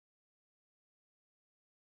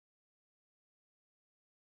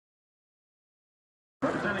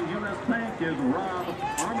U.S. Bank is Rob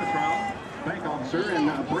Armstrong, bank officer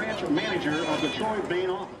and branch manager of the Troy main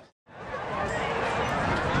office.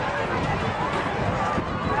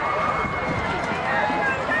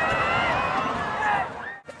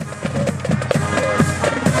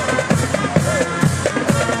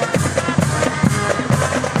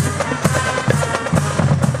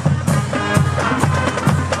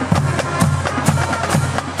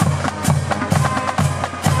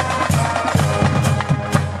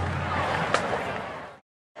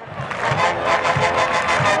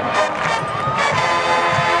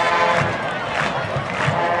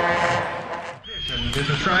 Is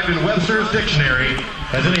described in Webster's dictionary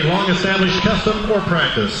as any long-established custom or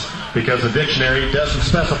practice. Because the dictionary doesn't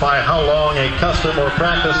specify how long a custom or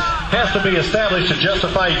practice has to be established to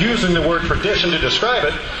justify using the word tradition to describe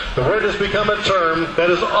it, the word has become a term that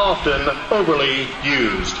is often overly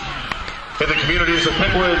used. In the communities of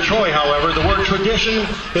Piqua and Troy, however, the word tradition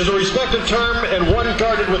is a respected term and one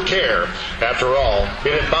guarded with care. After all,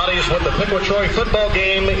 it embodies what the Piqua-Troy football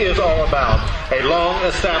game is all about, a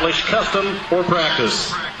long-established custom or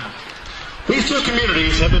practice. These two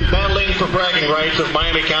communities have been battling for bragging rights of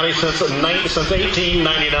Miami County since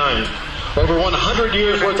 1899. Over 100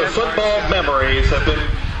 years worth of football memories have been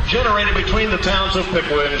generated between the towns of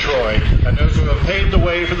Piqua and Troy, and those who have paved the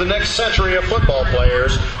way for the next century of football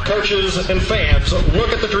players, coaches, and fans look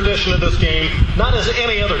at the tradition of this game not as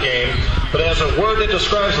any other game, but as a word that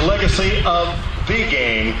describes the legacy of the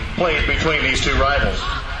game played between these two rivals.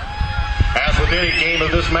 As with any game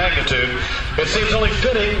of this magnitude, it seems only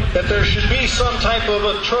fitting that there should be some type of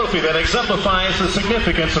a trophy that exemplifies the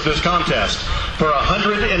significance of this contest. For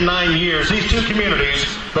 109 years, these two communities,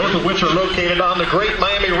 both of which are located on the Great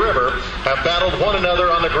Miami River, have battled one another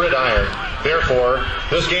on the gridiron. Therefore,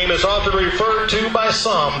 this game is often referred to by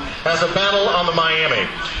some as a battle on the Miami.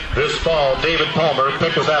 This fall, David Palmer,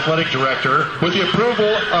 Piqua's athletic director, with the approval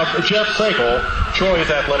of Jeff Sakel, Troy's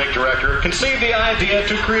athletic director, conceived the idea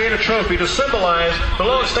to create a trophy to symbolize the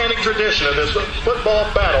long-standing tradition of this football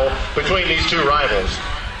battle between these two rivals.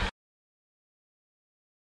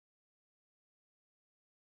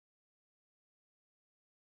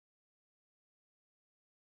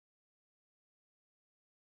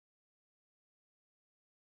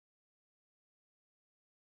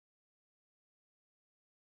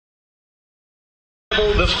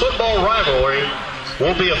 This football rivalry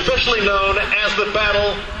will be officially known as the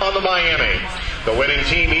Battle on the Miami. The winning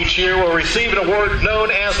team each year will receive an award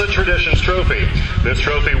known as the Traditions Trophy. This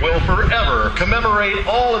trophy will forever commemorate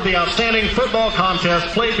all of the outstanding football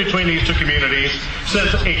contests played between these two communities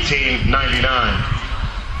since 1899.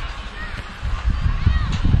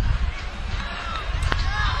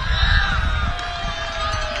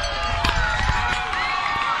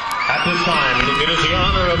 At this time, it is the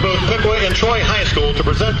honor of both Piqua and Troy High School to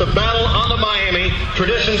present the Battle on the Miami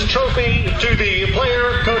Traditions Trophy to the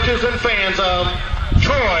player, coaches, and fans of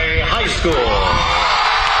Troy High School.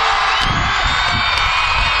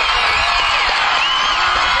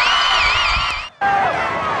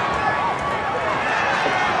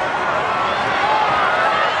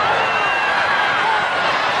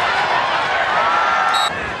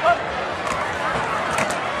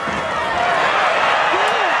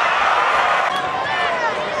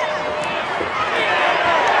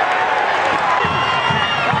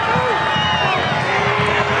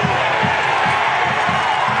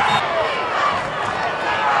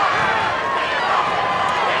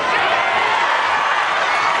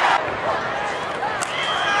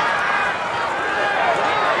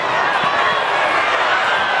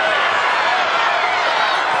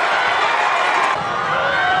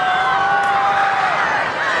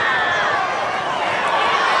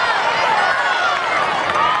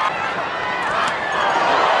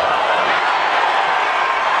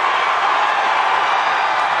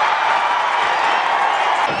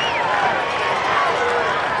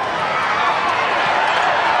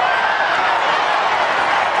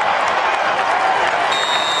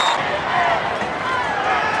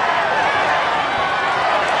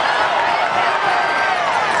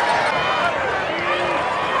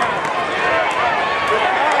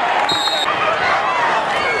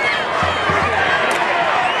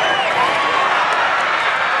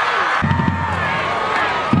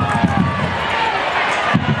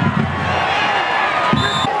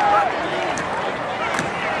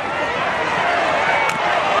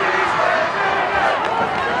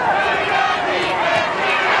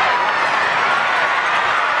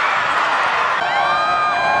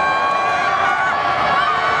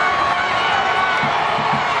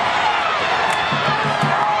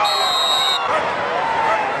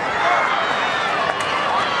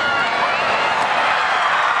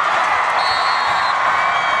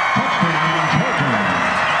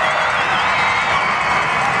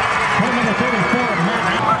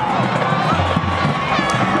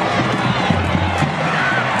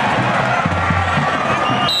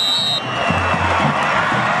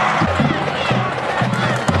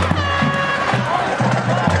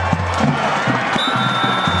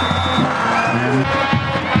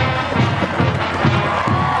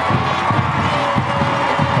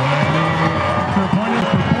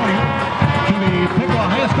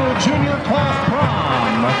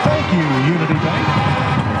 Thank you, Unity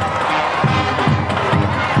Bank.